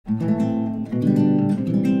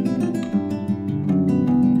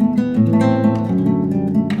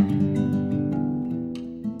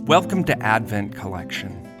Welcome to Advent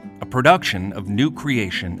Collection, a production of New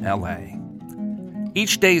Creation LA.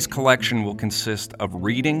 Each day's collection will consist of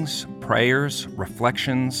readings, prayers,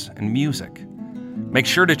 reflections, and music. Make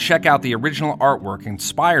sure to check out the original artwork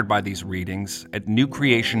inspired by these readings at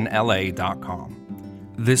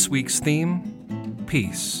newcreationla.com. This week's theme,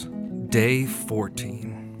 Peace, Day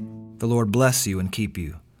 14. The Lord bless you and keep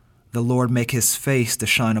you. The Lord make his face to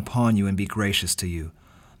shine upon you and be gracious to you.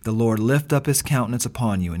 The Lord lift up his countenance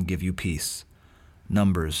upon you and give you peace.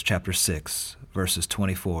 Numbers chapter 6, verses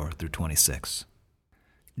 24 through 26.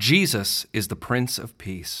 Jesus is the Prince of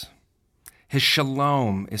Peace. His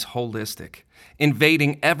shalom is holistic,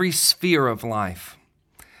 invading every sphere of life.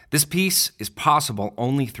 This peace is possible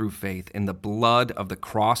only through faith in the blood of the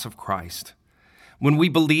cross of Christ. When we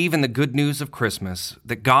believe in the good news of Christmas,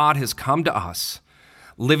 that God has come to us,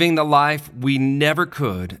 living the life we never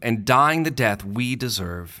could and dying the death we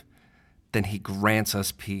deserve, then he grants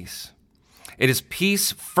us peace. It is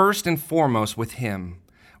peace first and foremost with him,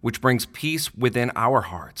 which brings peace within our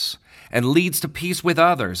hearts and leads to peace with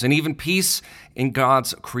others and even peace in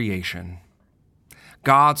God's creation.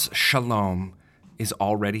 God's shalom is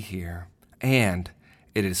already here, and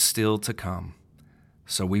it is still to come.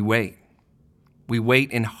 So we wait. We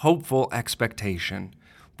wait in hopeful expectation,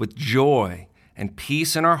 with joy and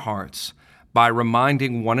peace in our hearts, by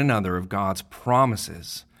reminding one another of God's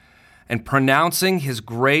promises and pronouncing his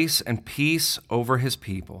grace and peace over his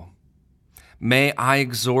people. May I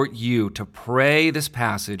exhort you to pray this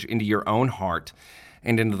passage into your own heart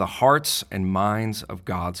and into the hearts and minds of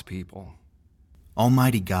God's people.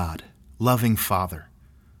 Almighty God, loving Father,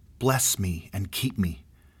 bless me and keep me.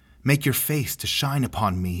 Make your face to shine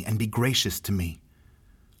upon me and be gracious to me.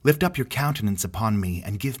 Lift up your countenance upon me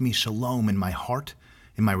and give me shalom in my heart,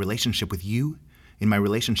 in my relationship with you, in my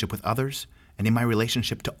relationship with others, and in my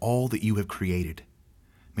relationship to all that you have created.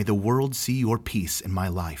 May the world see your peace in my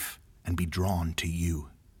life and be drawn to you.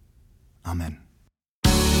 Amen.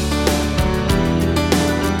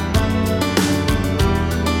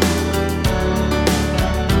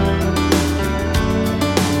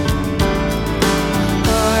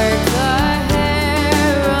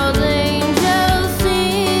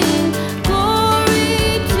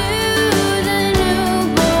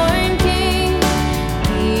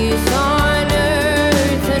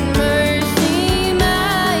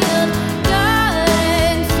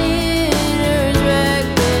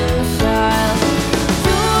 Child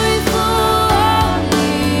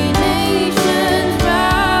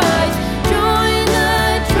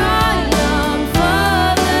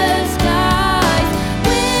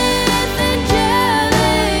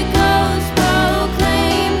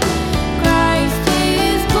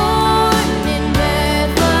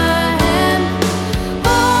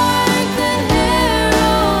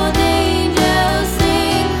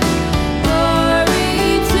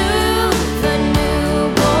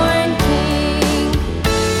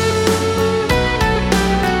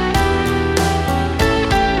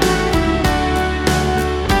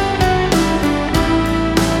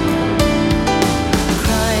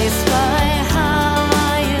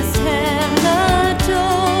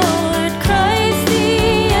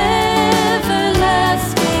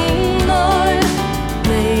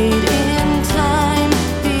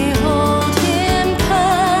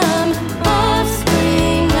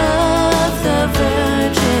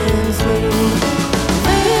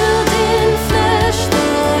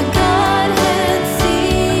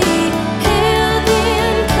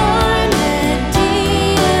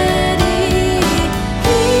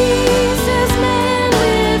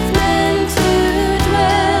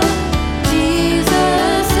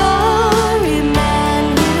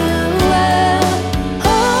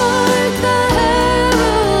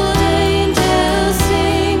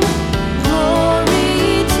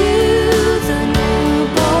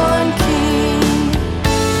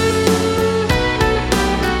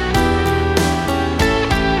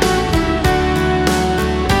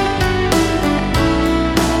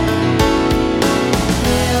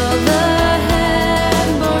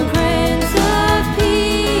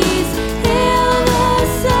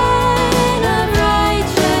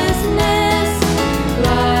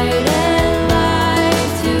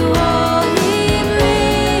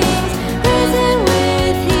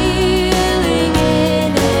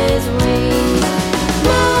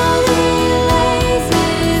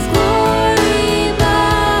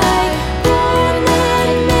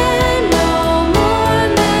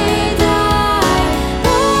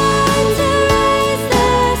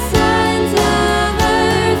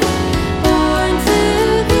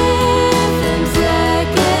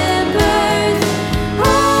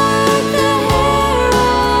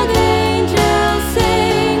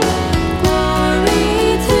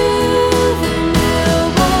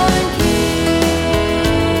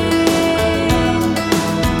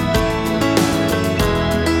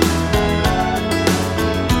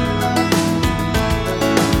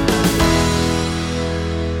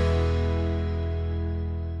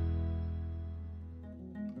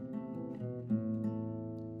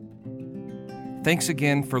Thanks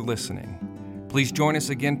again for listening. Please join us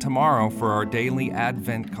again tomorrow for our daily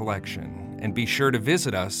Advent collection, and be sure to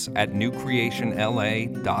visit us at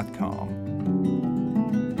newcreationla.com.